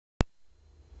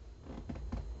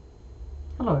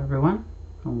Hello everyone,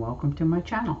 and welcome to my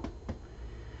channel.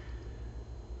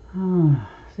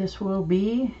 This will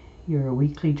be your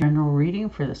weekly general reading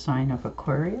for the sign of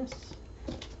Aquarius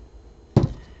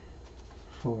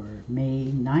for May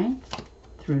 9th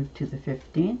through to the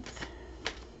 15th,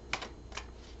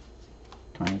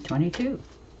 2022.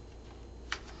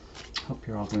 Hope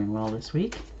you're all doing well this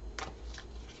week.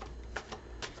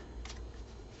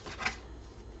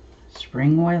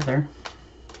 Spring weather.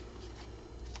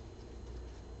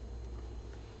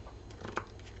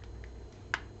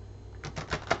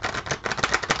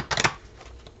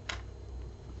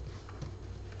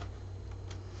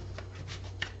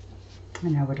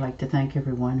 And I would like to thank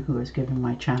everyone who has given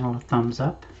my channel a thumbs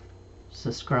up,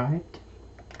 subscribed,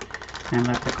 and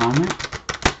left a comment.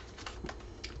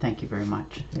 Thank you very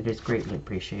much. It is greatly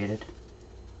appreciated.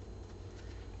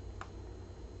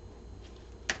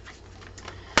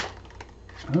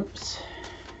 Oops.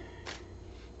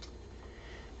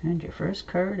 And your first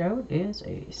card out is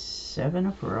a 7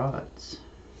 of Rods.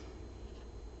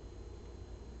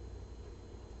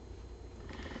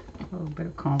 A little bit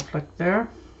of conflict there.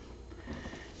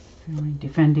 Feeling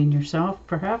defending yourself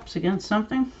perhaps against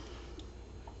something.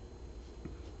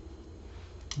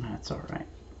 That's all right.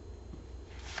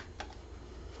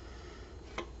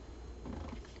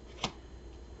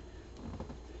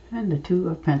 And the 2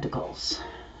 of Pentacles.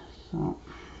 So,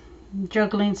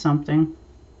 juggling something.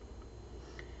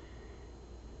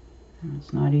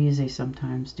 It's not easy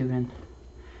sometimes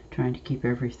trying to keep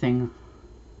everything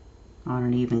on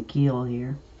an even keel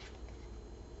here.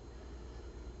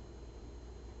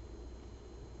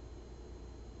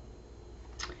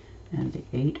 And the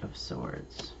 8 of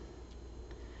Swords.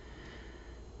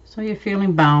 So you're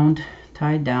feeling bound,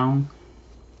 tied down,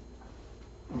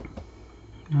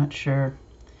 not sure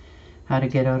how to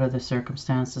get out of the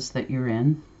circumstances that you're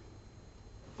in.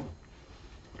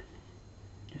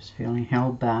 Just feeling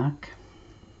held back.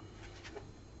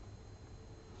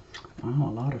 Wow,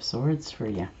 a lot of swords for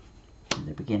you in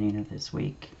the beginning of this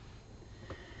week.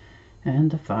 And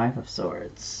the 5 of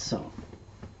Swords. So,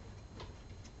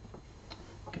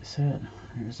 like I said,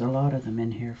 there's a lot of them in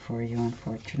here for you,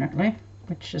 unfortunately,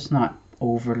 which is not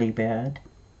overly bad.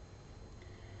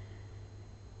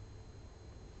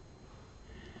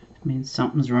 It means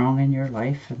something's wrong in your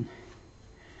life and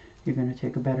you're going to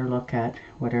take a better look at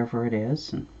whatever it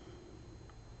is and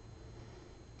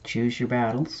choose your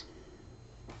battles.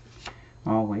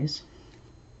 Always.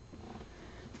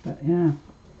 But yeah.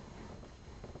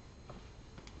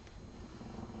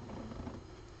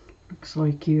 Looks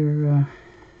like you're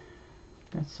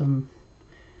got some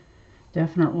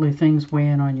definitely things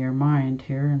weighing on your mind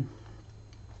here,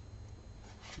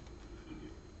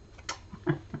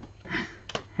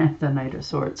 and the Knight of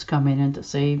Swords coming in to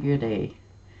save your day.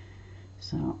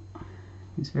 So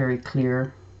he's very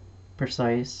clear,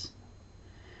 precise,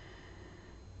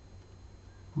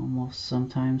 almost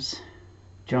sometimes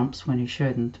jumps when he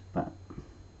shouldn't, but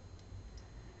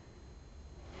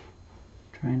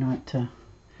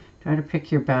try to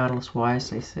pick your battles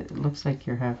wisely. So it looks like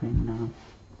you're having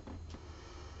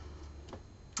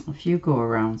a few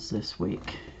go-arounds this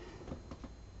week.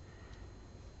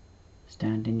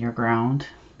 Standing your ground,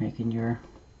 making your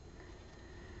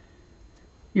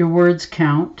words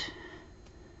count.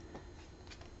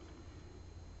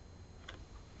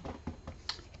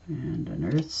 And an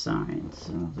earth sign.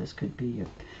 So this could be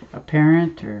a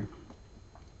parent or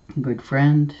a good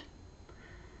friend,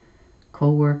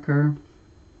 co-worker,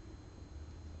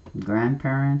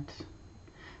 grandparent,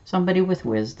 somebody with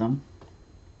wisdom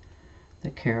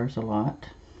that cares a lot.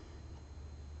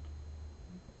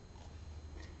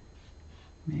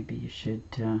 Maybe you should,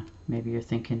 maybe you're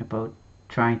thinking about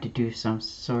trying to do some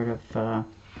sort of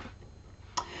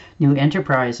new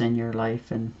enterprise in your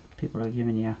life, and people are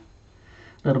giving you a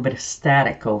little bit of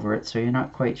static over it, so you're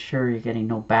not quite sure, you're getting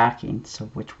no backing, so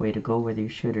which way to go, whether you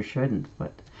should or shouldn't.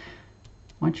 But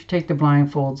once you take the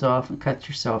blindfolds off and cut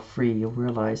yourself free, you'll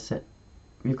realize that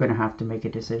you're going to have to make a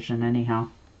decision anyhow.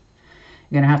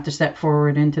 You're going to have to step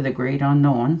forward into the great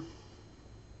unknown,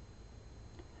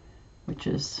 which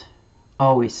is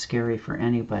always scary for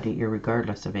anybody,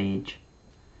 regardless of age.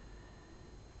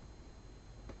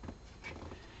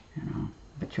 You know,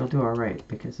 but you'll do all right,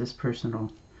 because this person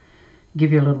will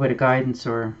give you a little bit of guidance,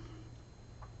 or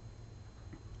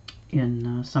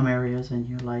in some areas in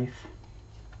your life.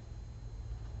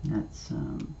 That's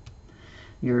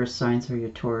your signs are your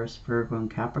Taurus, Virgo, and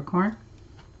Capricorn.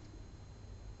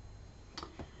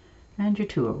 And your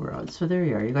 2 of Rods. So there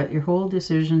you are. You got your whole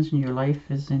decisions, and your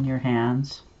life is in your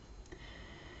hands.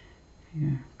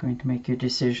 You're going to make your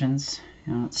decisions.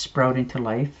 You know, it's sprouting to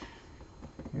life.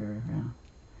 You're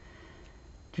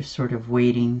just sort of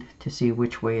waiting to see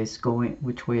which way is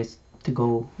to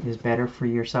go is better for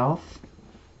yourself,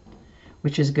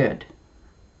 which is good,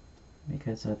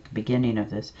 because at the beginning of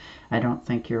this, I don't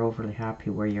think you're overly happy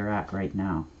where you're at right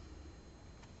now.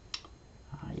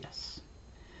 Yes.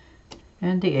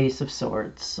 And the Ace of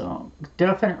Swords, so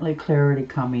definitely clarity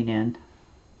coming in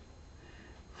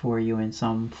for you in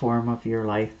some form of your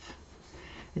life.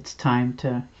 It's time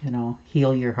to,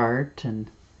 heal your heart and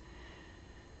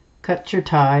cut your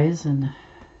ties and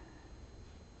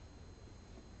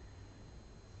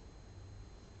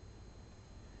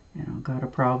got a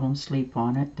problem, sleep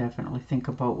on it. Definitely think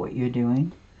about what you're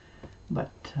doing.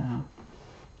 But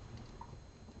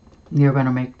you're going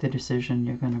to make the decision.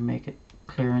 You're going to make it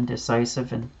clear and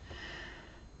decisive, and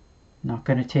not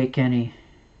going to take any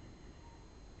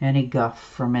guff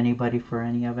from anybody for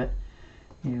any of it.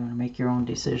 You're going to make your own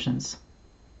decisions.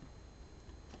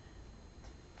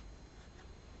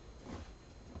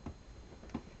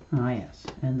 Oh yes,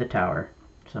 and the Tower.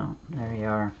 So there you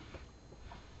are.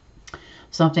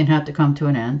 Something had to come to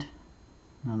an end.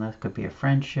 Now that could be a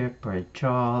friendship or a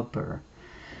job or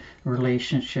a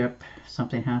relationship.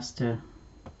 Something has to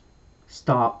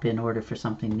stop in order for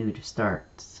something new to start.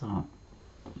 So,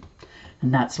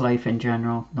 and that's life in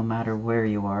general, no matter where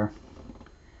you are.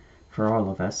 For all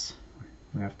of us,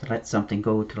 we have to let something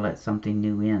go to let something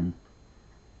new in.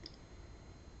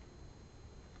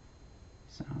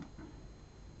 So,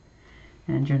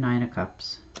 and your Nine of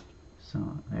Cups. So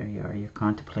there you are. You're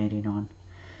contemplating on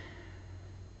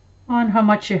how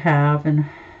much you have and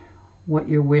what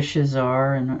your wishes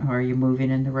are, and are you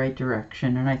moving in the right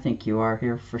direction? And I think you are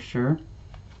here for sure.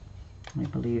 I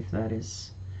believe that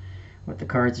is what the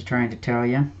cards are trying to tell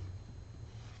you.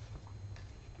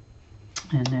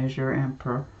 And there's your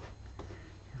Emperor.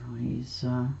 He's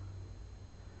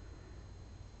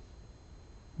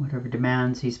whatever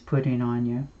demands he's putting on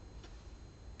you,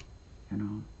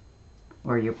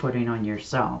 or you're putting on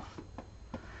yourself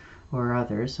or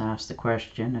others. Ask the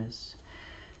question is,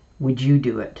 would you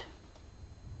do it?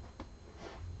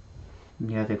 And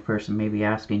the other person may be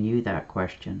asking you that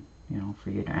question,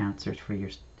 for you to answer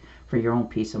for your own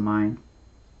peace of mind.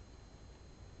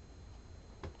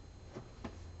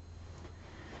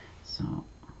 So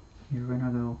you're going to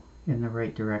go in the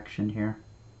right direction here.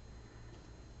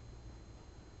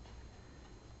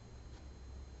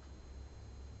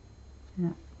 Yeah.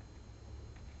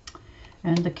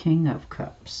 And the King of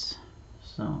Cups.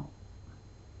 So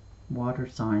water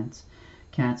signs,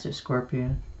 Cancer,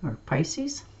 Scorpio, or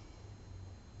Pisces.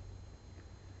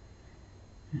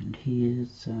 And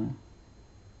he's a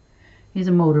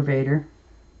motivator.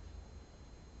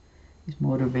 He's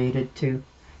motivated to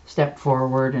step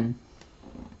forward and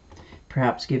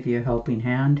perhaps give you a helping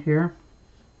hand here.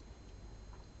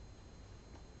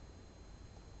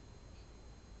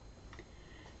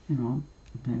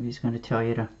 Maybe he's going to tell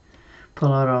you to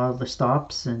pull out all the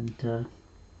stops and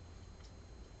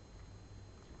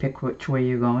pick which way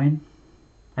you're going.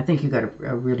 I think you got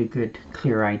a really good,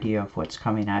 clear idea of what's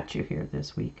coming at you here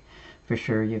this week. For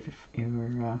sure,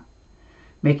 you're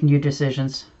making your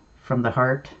decisions from the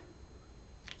heart,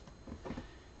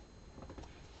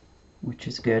 which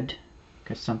is good,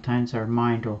 because sometimes our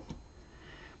mind will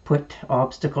put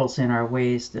obstacles in our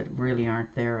ways that really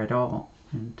aren't there at all.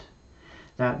 And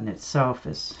that in itself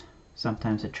is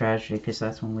sometimes a tragedy, because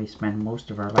that's when we spend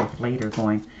most of our life later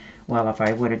going, well, if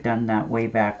I would have done that way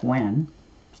back when.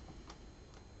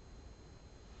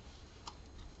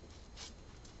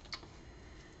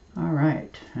 All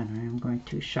right, and I'm going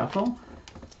to shuffle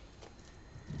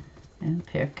and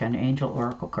pick an Angel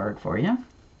Oracle card for you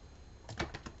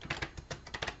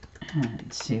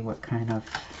and see what kind of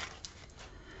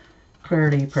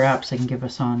clarity perhaps they can give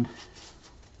us on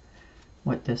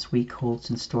what this week holds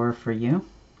in store for you.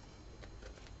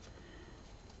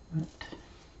 But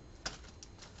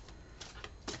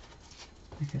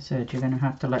like I said, you're going to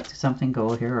have to let something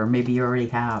go here, or maybe you already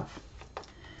have.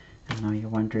 I know you're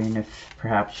wondering if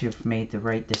perhaps you've made the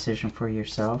right decision for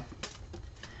yourself,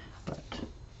 but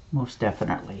most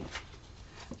definitely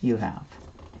you have.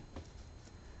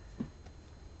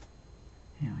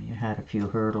 You had a few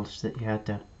hurdles that you had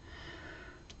to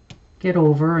get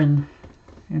over in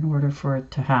order for it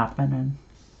to happen, and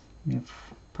you've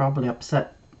probably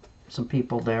upset some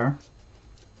people there,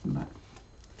 but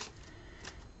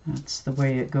that's the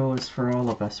way it goes for all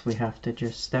of us. We have to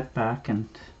just step back and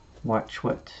watch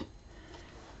what.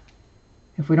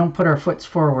 If we don't put our foots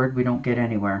forward, we don't get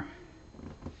anywhere.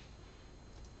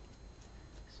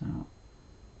 So,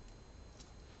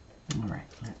 all right,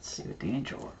 let's see what the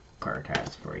Angel card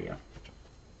has for you.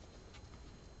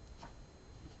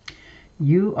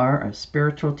 You are a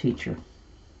spiritual teacher.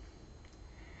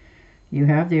 You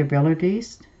have the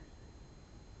abilities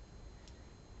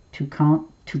to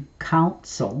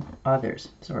counsel others.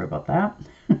 Sorry about that.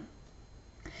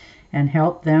 And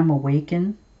help them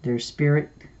awaken their spirit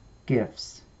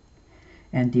gifts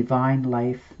and divine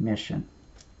life mission.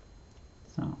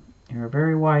 So you're a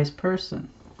very wise person.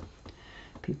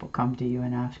 People come to you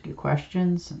and ask you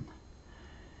questions, and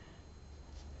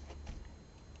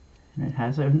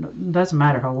it doesn't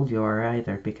matter how old you are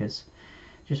either, because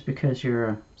just because you're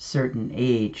a certain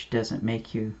age doesn't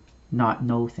make you not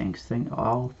know things.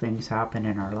 All things happen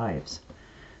in our lives.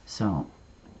 So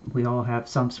we all have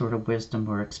some sort of wisdom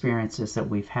or experiences that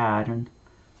we've had, and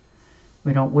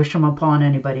we don't wish them upon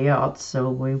anybody else, so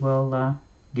we will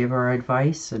give our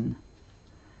advice, and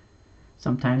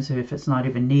sometimes if it's not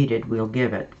even needed, we'll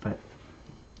give it, but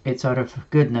it's out of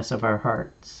goodness of our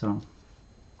hearts. So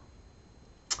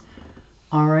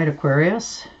all right,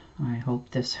 Aquarius, I hope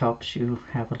this helps you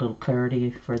have a little clarity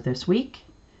for this week,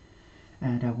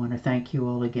 and I want to thank you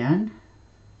all again,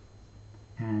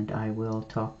 and I will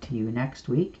talk to you next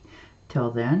week. Till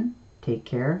then, take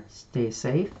care, stay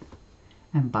safe,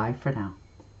 and bye for now.